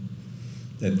grumble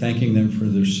that thanking them for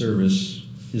their service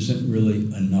isn't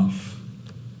really enough.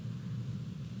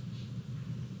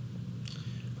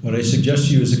 What I suggest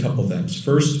to you is a couple things.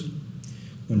 First,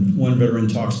 when one veteran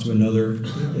talks to another,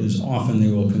 it is often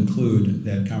they will conclude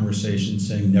that conversation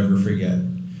saying never forget.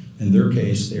 In their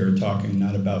case, they are talking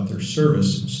not about their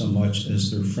service so much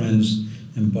as their friends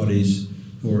and buddies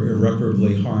who are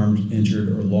irreparably harmed, injured,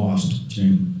 or lost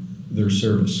during their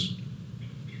service.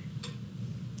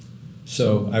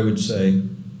 So I would say,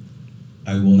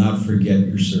 I will not forget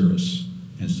your service,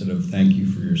 instead of thank you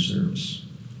for your service.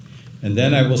 And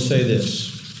then I will say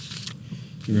this.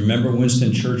 You remember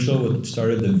Winston Churchill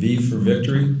started the V for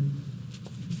victory?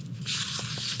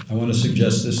 I want to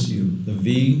suggest this to you. The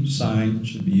V sign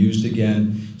should be used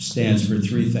again, stands for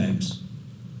three things.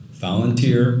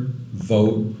 Volunteer,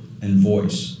 vote, and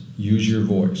voice. Use your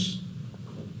voice.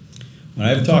 When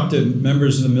I've talked to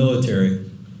members of the military,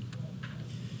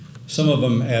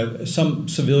 some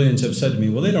civilians have said to me,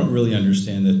 well, they don't really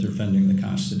understand that they're defending the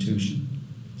Constitution.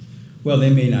 Well,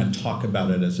 they may not talk about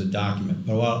it as a document,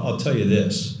 but I'll tell you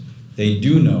this. They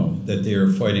do know that they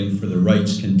are fighting for the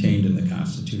rights contained in the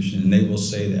Constitution, and they will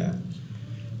say that.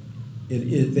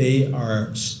 They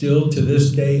are still to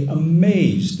this day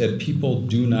amazed that people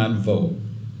do not vote.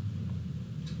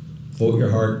 Vote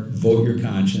your heart, vote your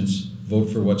conscience, vote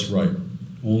for what's right.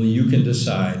 Only you can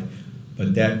decide,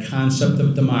 but that concept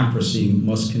of democracy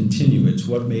must continue. It's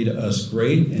what made us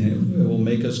great, and it will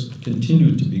make us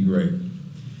continue to be great.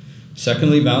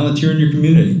 Secondly, volunteer in your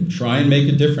community. Try and make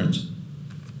a difference.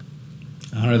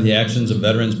 Honor the actions of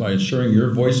veterans by ensuring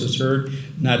your voice is heard,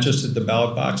 not just at the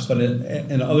ballot box, but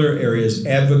in other areas,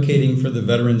 advocating for the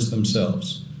veterans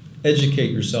themselves.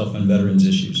 Educate yourself on veterans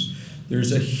issues.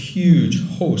 There's a huge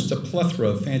host, a plethora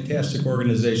of fantastic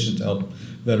organizations to help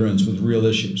veterans with real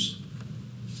issues.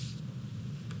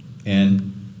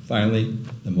 And finally,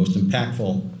 the most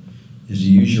impactful is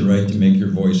you use your right to make your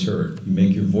voice heard. You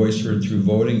make your voice heard through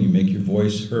voting. You make your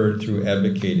voice heard through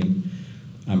advocating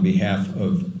on behalf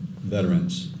of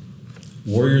veterans.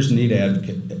 Warriors need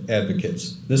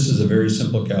advocates. This is a very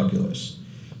simple calculus.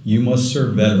 You must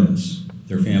serve veterans,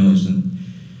 their families,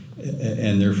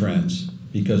 and their friends,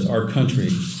 because our country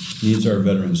needs our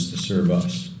veterans to serve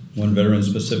us. One veteran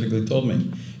specifically told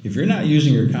me, if you're not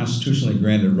using your constitutionally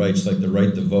granted rights like the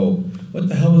right to vote, what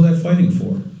the hell was I fighting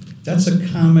for? That's a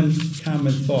common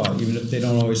thought, even if they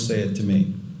don't always say it to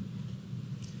me.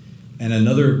 And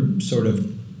another sort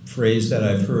of phrase that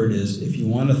I've heard is, if you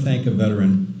want to thank a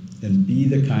veteran, then be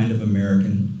the kind of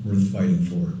American worth fighting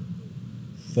for.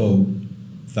 Vote,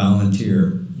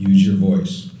 volunteer, use your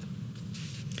voice.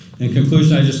 In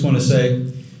conclusion, I just want to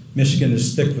say, Michigan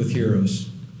is thick with heroes.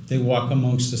 They walk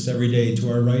amongst us every day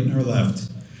to our right and our left.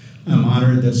 I'm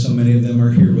honored that so many of them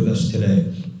are here with us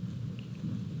today.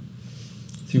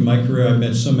 Through my career, I've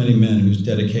met so many men whose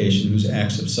dedication, whose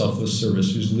acts of selfless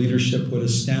service, whose leadership would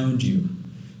astound you,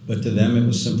 but to them it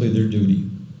was simply their duty.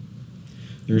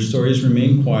 Their stories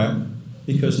remain quiet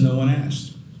because no one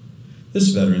asked. This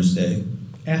Veterans Day,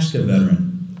 ask a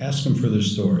veteran, ask them for their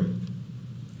story.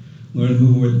 Learn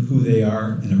who they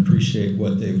are and appreciate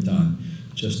what they've done,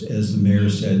 just as the mayor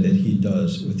said that he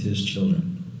does with his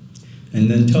children. And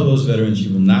then tell those veterans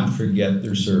you will not forget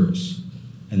their service,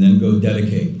 and then go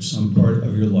dedicate some part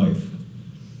of your life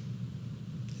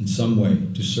in some way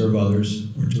to serve others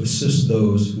or to assist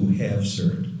those who have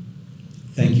served.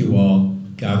 Thank you all.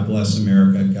 God bless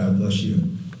America. God bless you.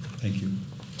 Thank you.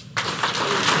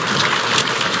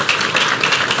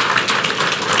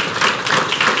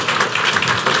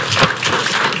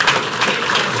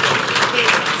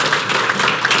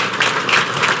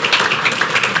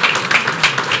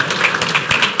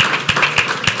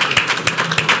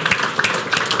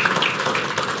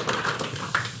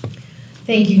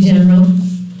 Thank you, General.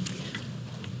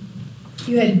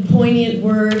 You had poignant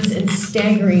words and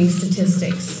staggering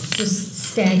statistics,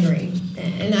 just staggering.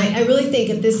 And I really think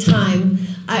at this time,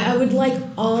 I would like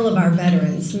all of our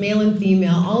veterans, male and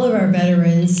female, all of our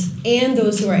veterans and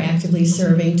those who are actively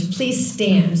serving to please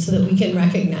stand so that we can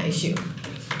recognize you.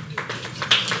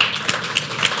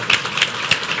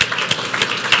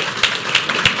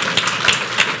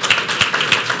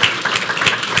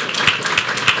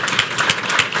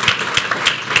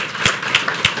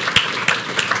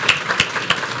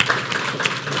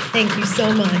 Thank you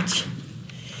so much.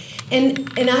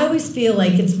 And I always feel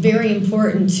like it's very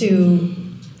important to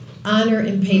honor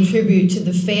and pay tribute to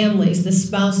the families, the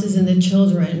spouses and the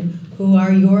children who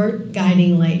are your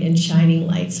guiding light and shining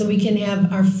light. So we can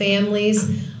have our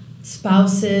families,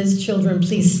 spouses, children,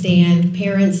 please stand,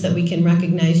 parents, that we can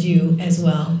recognize you as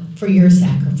well for your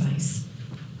sacrifice.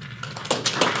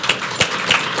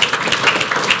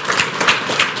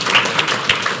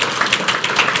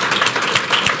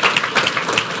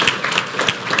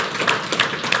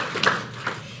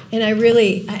 And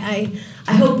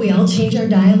I hope we all change our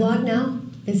dialogue now.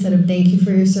 Instead of thank you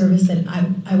for your service, that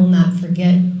I will not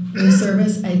forget your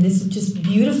service. This is just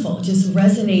beautiful, it just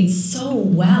resonates so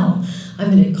well.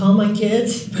 I'm going to call my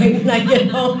kids right when I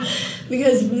get home,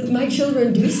 because my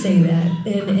children do say that.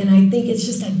 And I think it's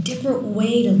just a different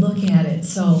way to look at it.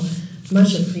 So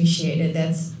much appreciated.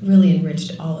 That's really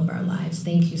enriched all of our lives.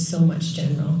 Thank you so much,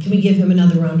 General. Can we give him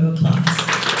another round of applause?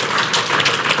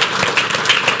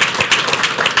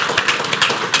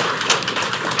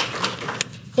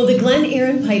 Well, the Glen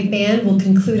Aaron Pipe Band will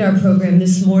conclude our program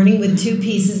this morning with two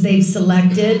pieces they've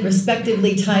selected,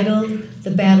 respectively titled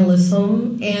The Battle is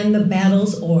Home and The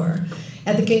Battle's O'er.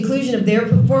 At the conclusion of their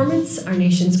performance, our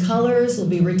nation's colors will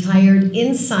be retired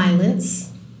in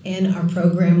silence, and our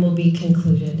program will be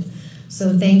concluded.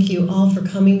 So thank you all for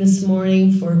coming this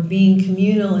morning, for being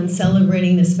communal and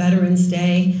celebrating this Veterans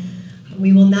Day.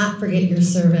 We will not forget your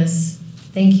service.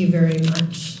 Thank you very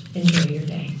much. Enjoy your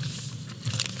day.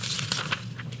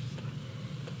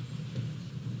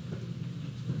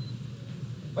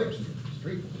 Pipes,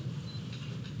 straight.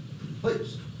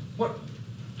 Please. 1,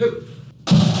 2.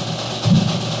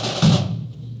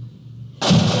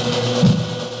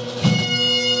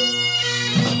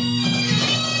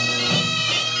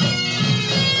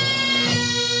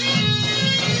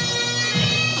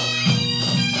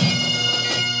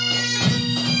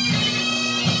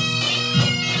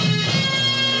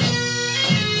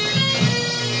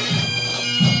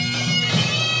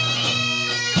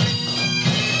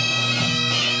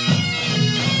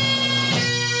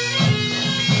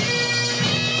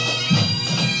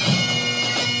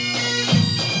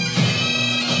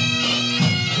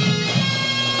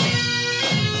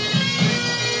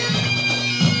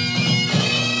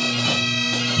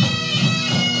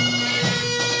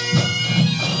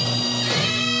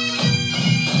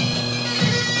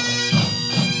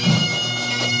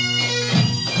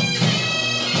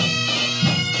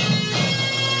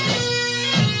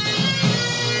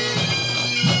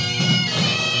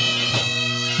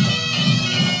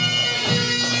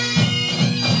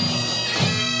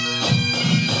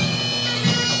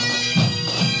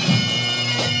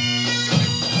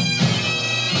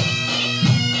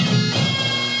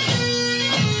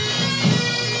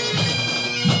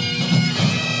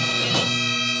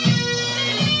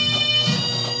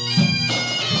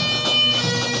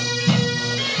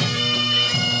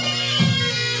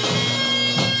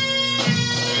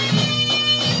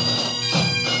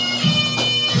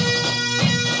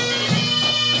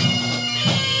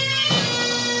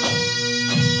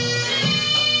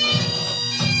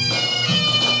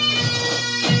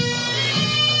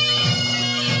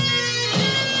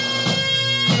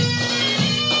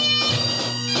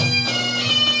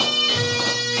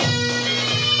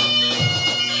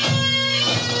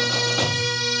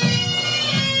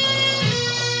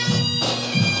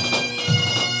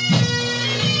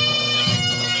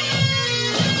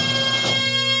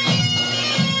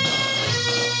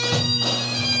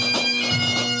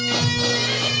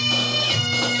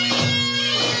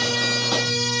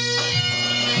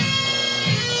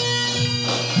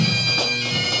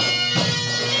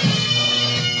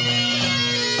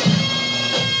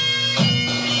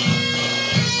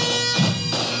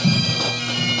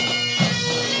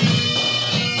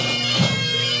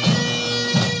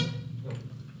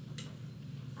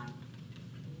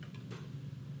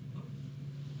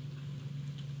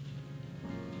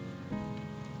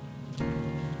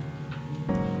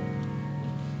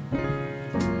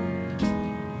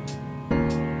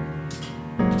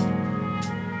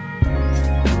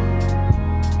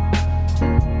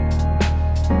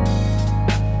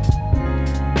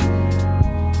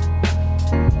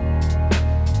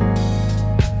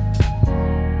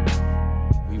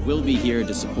 We'll be here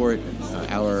to support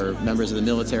our members of the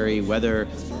military, whether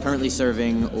currently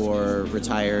serving or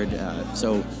retired.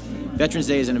 So Veterans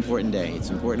Day is an important day. It's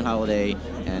an important holiday,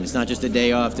 and it's not just a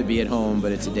day off to be at home,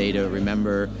 but it's a day to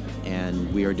remember,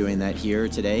 and we are doing that here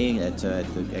today at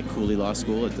Cooley Law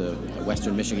School, at the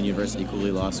Western Michigan University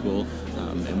Cooley Law School,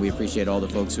 and we appreciate all the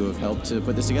folks who have helped to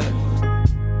put this together.